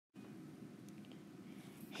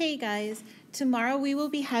Hey guys, tomorrow we will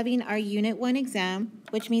be having our Unit 1 exam,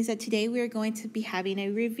 which means that today we are going to be having a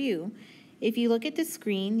review. If you look at the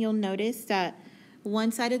screen, you'll notice that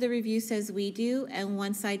one side of the review says we do and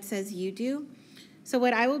one side says you do. So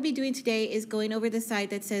what I will be doing today is going over the side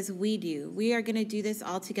that says we do. We are going to do this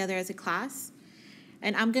all together as a class.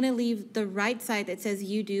 And I'm going to leave the right side that says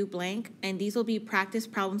you do blank, and these will be practice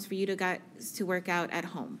problems for you guys to work out at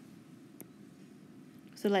home.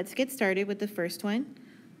 So let's get started with the first one.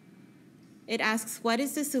 It asks, what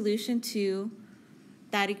is the solution to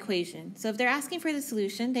that equation? So if they're asking for the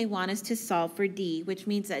solution, they want us to solve for D, which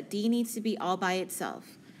means that D needs to be all by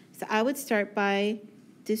itself. So I would start by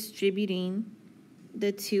distributing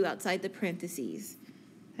the 2 outside the parentheses.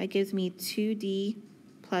 That gives me 2D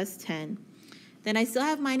plus 10. Then I still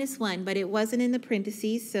have minus 1, but it wasn't in the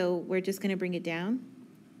parentheses, so we're just going to bring it down.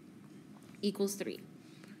 Equals 3.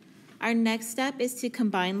 Our next step is to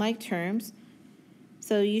combine like terms.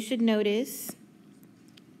 So you should notice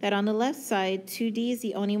that on the left side, 2D is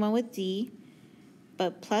the only one with D,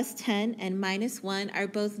 but plus 10 and minus 1 are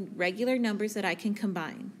both regular numbers that I can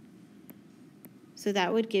combine. So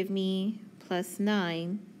that would give me plus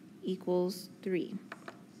 9 equals 3.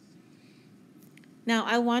 Now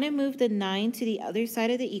I want to move the 9 to the other side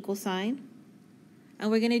of the equal sign, and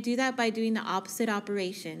we're going to do that by doing the opposite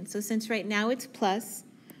operation. So since right now it's plus,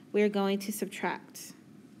 we're going to subtract.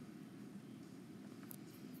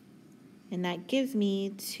 And that gives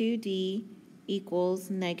me 2D equals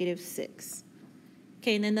negative 6.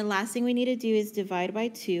 Okay, and then the last thing we need to do is divide by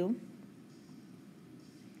 2.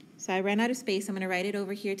 So I ran out of space. I'm going to write it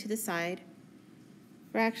over here to the side.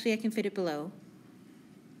 Or actually, I can fit it below.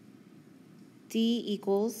 D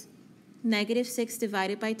equals negative 6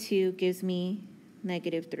 divided by 2 gives me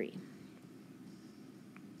negative 3.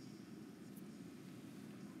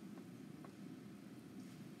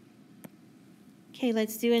 Okay,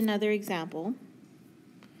 let's do another example.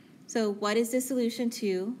 So what is the solution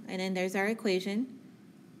to, and then there's our equation.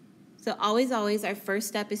 So always, our first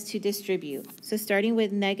step is to distribute. So starting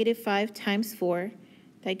with negative 5 times 4,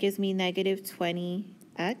 that gives me negative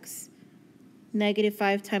 20x. Negative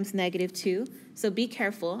 5 times negative 2. So be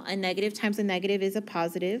careful, a negative times a negative is a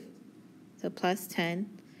positive. So plus 10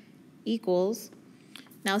 equals,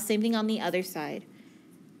 now same thing on the other side.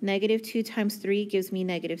 Negative 2 times 3 gives me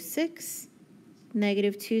negative 6.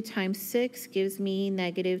 Negative 2 times 6 gives me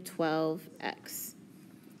negative 12x.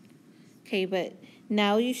 Okay, but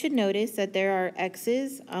now you should notice that there are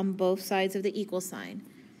x's on both sides of the equal sign.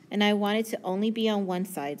 And I want it to only be on one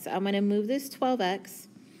side. So I'm going to move this 12x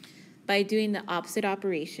by doing the opposite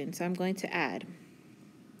operation. So I'm going to add.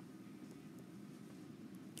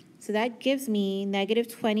 So that gives me negative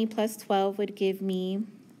 20 plus 12 would give me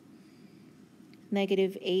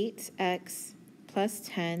negative 8x plus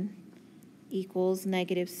 10 equals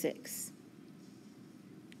negative 6.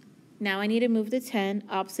 Now I need to move the 10.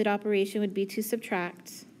 Opposite operation would be to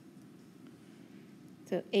subtract.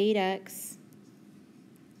 So 8x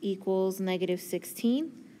equals negative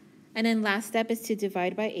 16. And then last step is to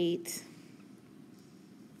divide by 8. So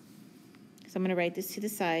I'm going to write this to the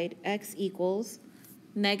side. X equals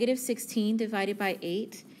negative 16 divided by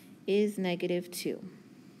 8 is negative 2.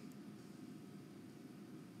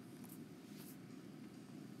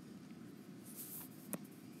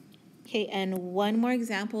 Okay, and one more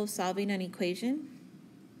example of solving an equation.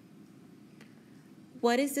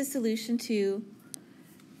 What is the solution to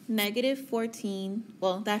negative 14,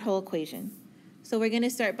 well, that whole equation? So we're going to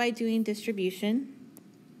start by doing distribution.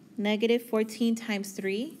 Negative 14 times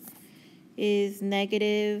 3 is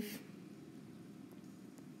negative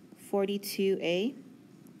 42a.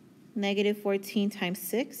 Negative 14 times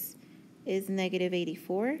 6 is negative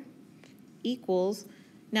 84 equals,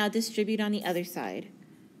 now distribute on the other side.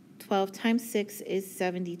 12 times 6 is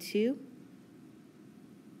 72.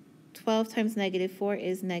 12 times negative 4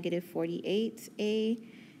 is negative 48a,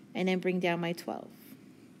 and then bring down my 12.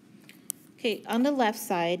 Okay, on the left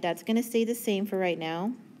side, that's going to stay the same for right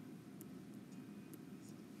now.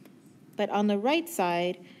 But on the right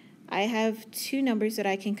side, I have two numbers that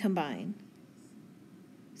I can combine.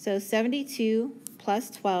 So 72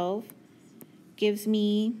 plus 12 gives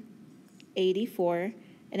me 84,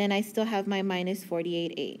 and then I still have my minus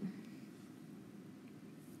 48a.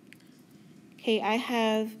 Okay, I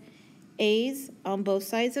have a's on both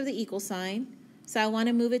sides of the equal sign, so I want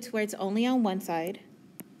to move it to where it's only on one side.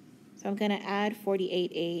 So I'm going to add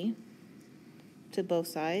 48a to both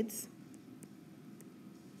sides,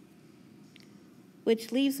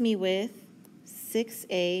 which leaves me with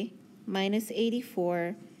 6a minus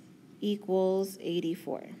 84 equals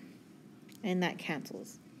 84, and that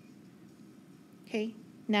cancels. Okay,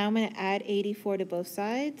 Now I'm going to add 84 to both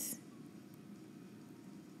sides.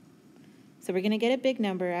 So we're going to get a big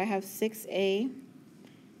number. I have 6a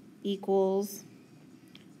equals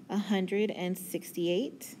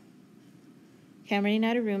 168. Okay, I'm running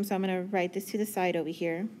out of room, so I'm going to write this to the side over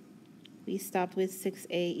here. We stopped with 6a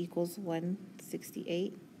equals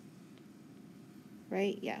 168.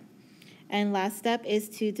 Right? Yeah. And last step is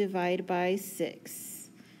to divide by 6.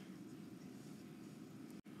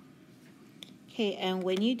 Okay, and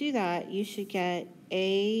when you do that, you should get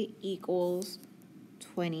a equals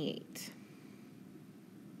 28.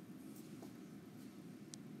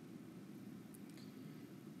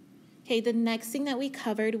 Okay, the next thing that we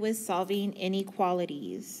covered was solving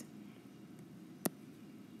inequalities.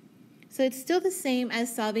 So it's still the same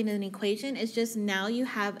as solving an equation, it's just now you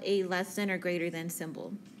have a less than or greater than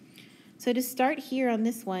symbol. So to start here on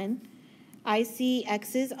this one, I see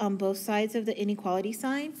x's on both sides of the inequality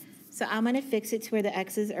sign, so I'm going to fix it to where the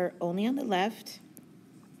x's are only on the left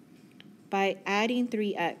by adding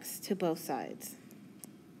 3x to both sides.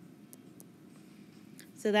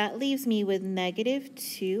 So that leaves me with negative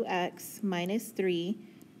 2x minus 3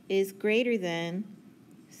 is greater than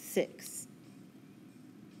 6.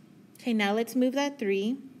 Okay, now let's move that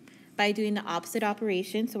 3 by doing the opposite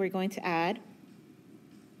operation. So we're going to add.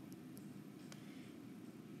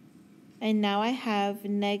 And now I have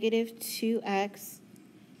negative 2x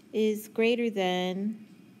is greater than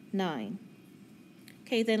 9.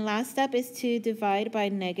 Okay, then last step is to divide by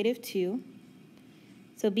negative 2.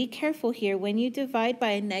 So be careful here. When you divide by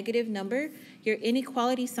a negative number, your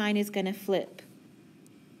inequality sign is going to flip.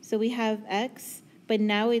 So we have x, but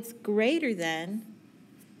now it's greater than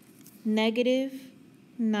negative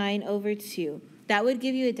 9 over 2. That would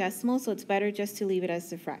give you a decimal, so it's better just to leave it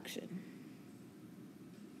as a fraction.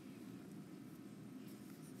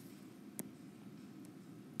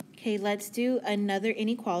 Okay, let's do another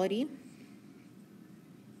inequality.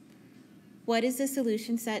 What is the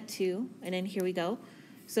solution set to? And then here we go.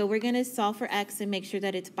 So we're going to solve for x and make sure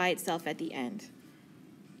that it's by itself at the end.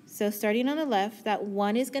 So starting on the left, that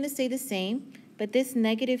 1 is going to stay the same, but this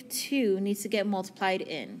negative 2 needs to get multiplied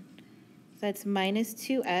in. So that's minus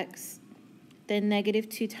 2x. Then negative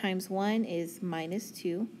 2 times 1 is minus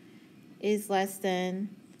 2, is less than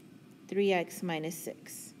 3x minus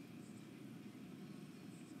 6.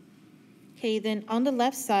 Okay, then on the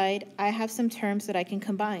left side, I have some terms that I can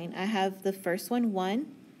combine. I have the first one, 1,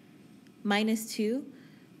 minus 2.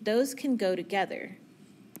 Those can go together.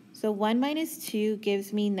 So 1 minus 2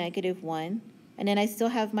 gives me negative 1. And then I still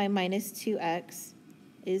have my minus 2x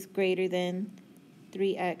is greater than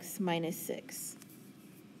 3x minus 6.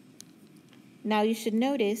 Now you should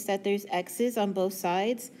notice that there's x's on both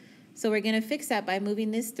sides. So we're going to fix that by moving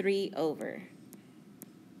this 3 over.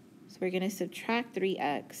 So we're going to subtract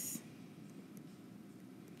 3x.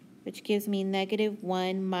 Which gives me negative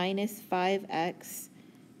 1 minus 5x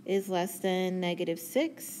is less than negative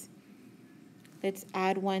 6. Let's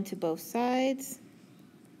add 1 to both sides.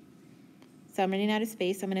 So I'm running out of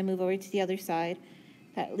space. I'm going to move over to the other side.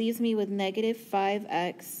 That leaves me with negative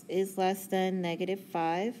 5x is less than negative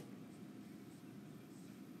 5.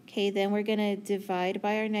 Okay, then we're going to divide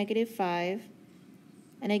by our negative 5.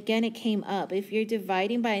 And again, it came up. If you're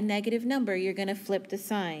dividing by a negative number, you're going to flip the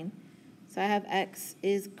sign. So I have x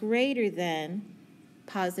is greater than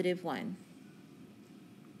positive 1.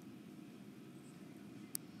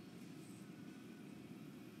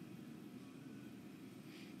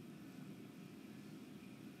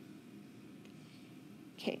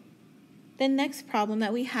 Okay. The next problem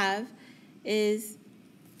that we have is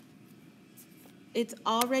it's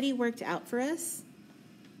already worked out for us,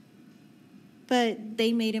 but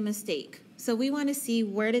they made a mistake. So we want to see,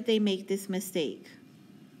 where did they make this mistake?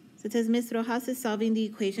 So it says, Ms. Rojas is solving the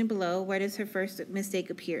equation below. Where does her first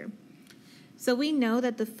mistake appear? So we know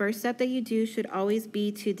that the first step that you do should always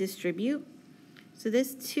be to distribute. So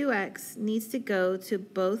this 2x needs to go to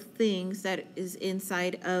both things that is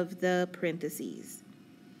inside of the parentheses.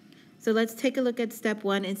 So let's take a look at step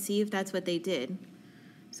 1 and see if that's what they did.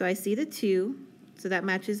 So I see the 2, so that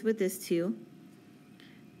matches with this 2.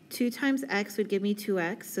 2 times x would give me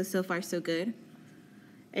 2x, so far so good.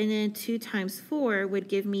 And then 2 times 4 would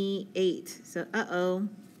give me 8. So, uh-oh,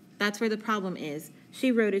 that's where the problem is.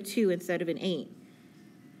 She wrote a 2 instead of an 8.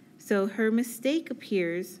 So her mistake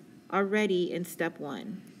appears already in step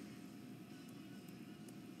 1.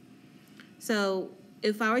 So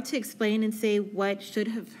if I were to explain and say what should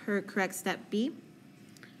have her correct step be,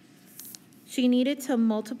 she needed to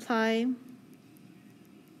multiply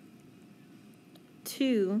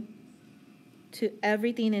 2 to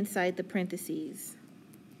everything inside the parentheses.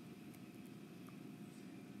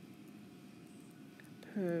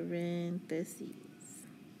 parentheses.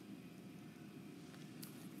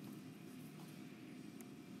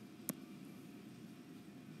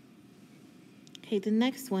 Okay, the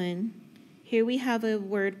next one, here we have a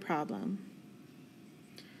word problem.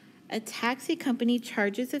 A taxi company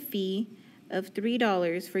charges a fee of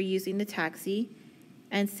 $3 for using the taxi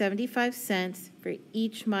and 75 cents for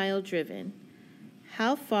each mile driven.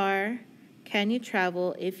 How far can you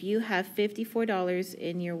travel if you have $54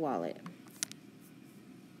 in your wallet?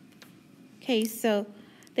 Okay, so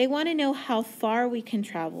they want to know how far we can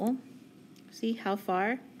travel. See, how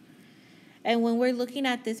far? And when we're looking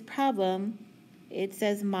at this problem, it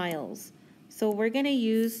says miles. So we're going to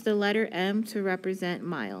use the letter M to represent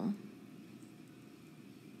mile.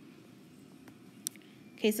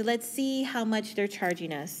 Okay, so let's see how much they're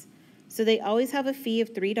charging us. So they always have a fee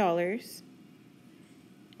of $3.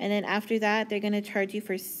 And then after that, they're going to charge you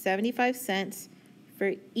for 75 cents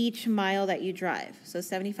for each mile that you drive. So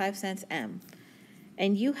 75 cents M.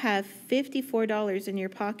 And you have $54 in your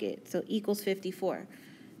pocket, so equals 54.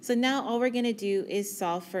 So now all we're going to do is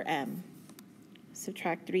solve for M.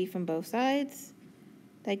 Subtract 3 from both sides.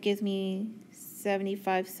 That gives me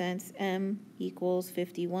 75 cents M equals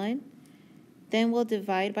 51. Then we'll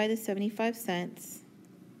divide by the 75 cents.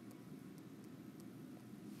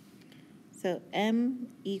 So M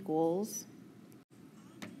equals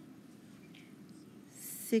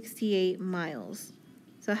 68 miles.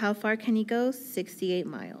 So how far can you go? 68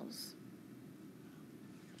 miles.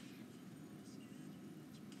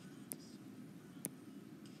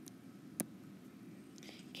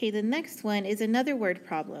 Okay, the next one is another word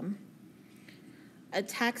problem. A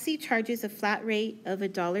taxi charges a flat rate of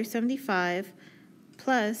 $1.75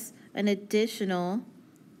 plus an additional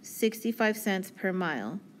 65 cents per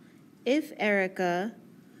mile. If Erica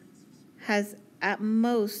has at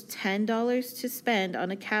most $10 to spend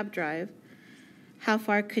on a cab drive, how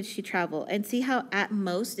far could she travel? And see how at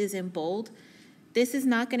most is in bold? This is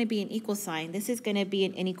not going to be an equal sign. This is going to be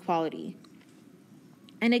an inequality.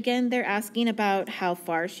 And again, they're asking about how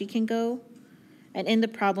far she can go. And in the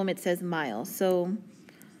problem, it says mile. So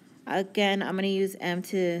again, I'm going to use M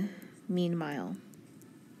to mean mile.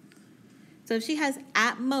 So if she has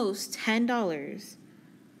at most $10,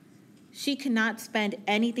 she cannot spend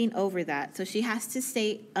anything over that. So she has to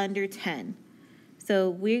stay under 10. So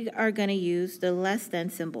we are going to use the less than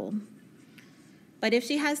symbol. But if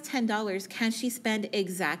she has $10, can she spend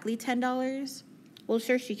exactly $10? Well,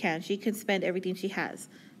 sure she can. She can spend everything she has.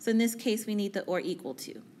 So in this case, we need the or equal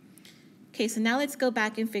to. Okay, so now let's go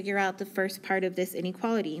back and figure out the first part of this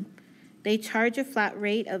inequality. They charge a flat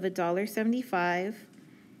rate of $1.75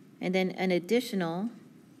 and then an additional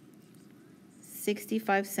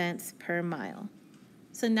 65 cents per mile.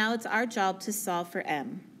 So now it's our job to solve for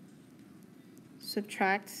M.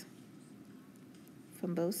 Subtract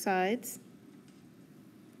from both sides.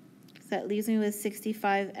 So that leaves me with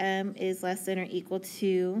 65M is less than or equal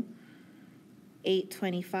to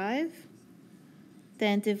 825.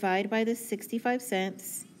 Then divide by the 65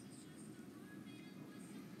 cents.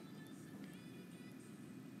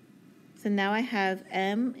 So now I have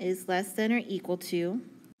M is less than or equal to,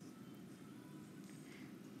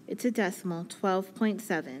 it's a decimal,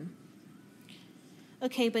 12.7.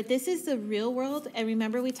 Okay, but this is the real world, and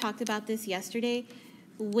remember we talked about this yesterday.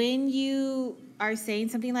 When you are saying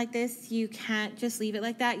something like this, you can't just leave it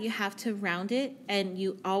like that. You have to round it, and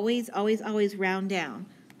you always, always, always round down.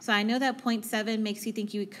 So I know that 0.7 makes you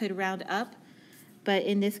think you could round up, but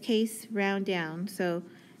in this case, round down. So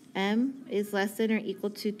M is less than or equal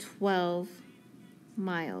to 12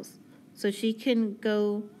 miles. So she can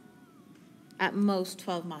go at most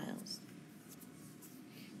 12 miles.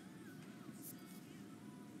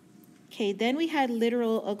 Okay, then we had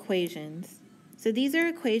literal equations. So these are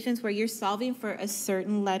equations where you're solving for a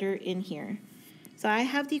certain letter in here. So I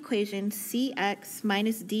have the equation cx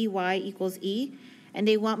minus dy equals e, and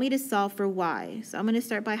they want me to solve for y. So I'm going to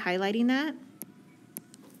start by highlighting that.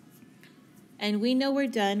 And we know we're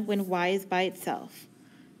done when y is by itself.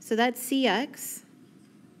 So that's cx.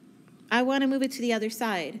 I want to move it to the other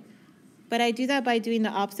side, but I do that by doing the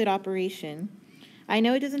opposite operation. I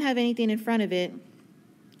know it doesn't have anything in front of it,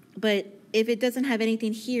 but if it doesn't have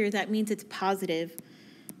anything here, that means it's positive.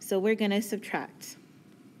 So we're going to subtract.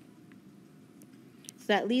 So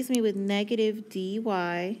that leaves me with negative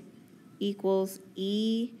dy equals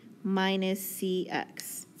e minus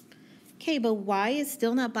cx. Okay, but y is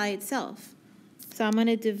still not by itself. So I'm going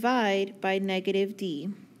to divide by negative d.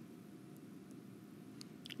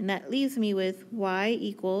 And that leaves me with y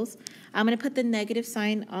equals, I'm going to put the negative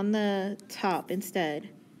sign on the top instead.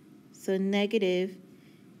 So negative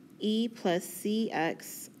e plus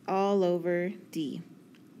cx all over d.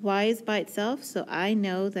 y is by itself, so I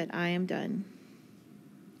know that I am done.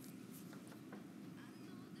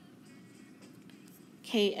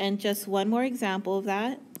 Okay, and just one more example of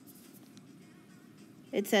that.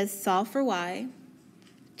 It says solve for y,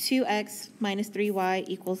 2x minus 3y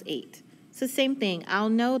equals 8. So same thing, I'll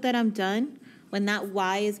know that I'm done when that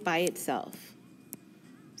y is by itself.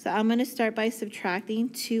 So I'm going to start by subtracting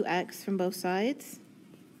 2x from both sides.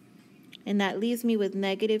 And that leaves me with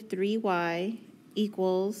negative 3y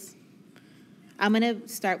equals, I'm going to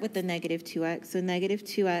start with the negative 2x, so negative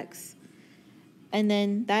 2x. And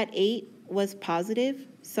then that 8 was positive,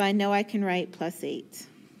 so I know I can write plus 8.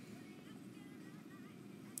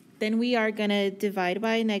 Then we are going to divide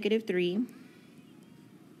by negative 3,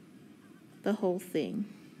 the whole thing.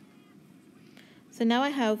 So now I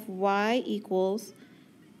have y equals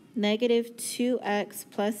negative 2x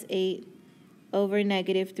plus 8 over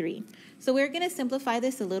negative 3. So we're going to simplify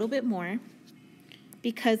this a little bit more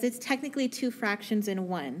because it's technically two fractions in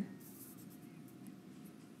one.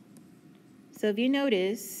 So if you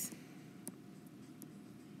notice,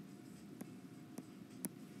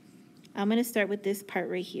 I'm going to start with this part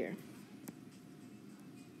right here.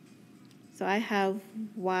 So I have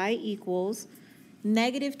y equals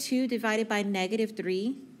negative 2 divided by negative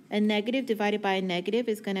 3. A negative divided by a negative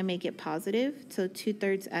is going to make it positive, so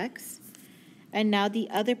 2/3 x. And now the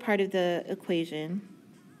other part of the equation,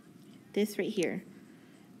 this right here,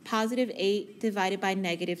 positive 8 divided by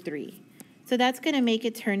negative 3. So that's going to make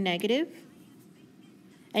it turn negative.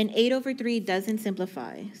 And 8 over 3 doesn't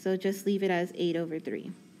simplify, so just leave it as 8 over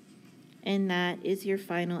 3. And that is your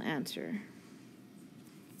final answer.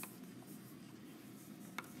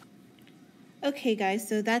 Okay, guys,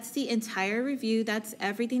 so that's the entire review. That's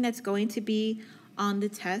everything that's going to be on the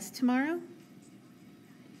test tomorrow.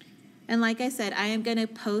 And like I said, I am going to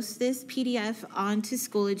post this PDF onto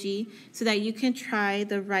Schoology so that you can try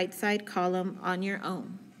the right side column on your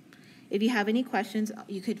own. If you have any questions,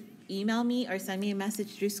 you could email me or send me a message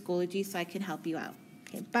through Schoology so I can help you out.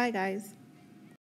 Okay, bye, guys.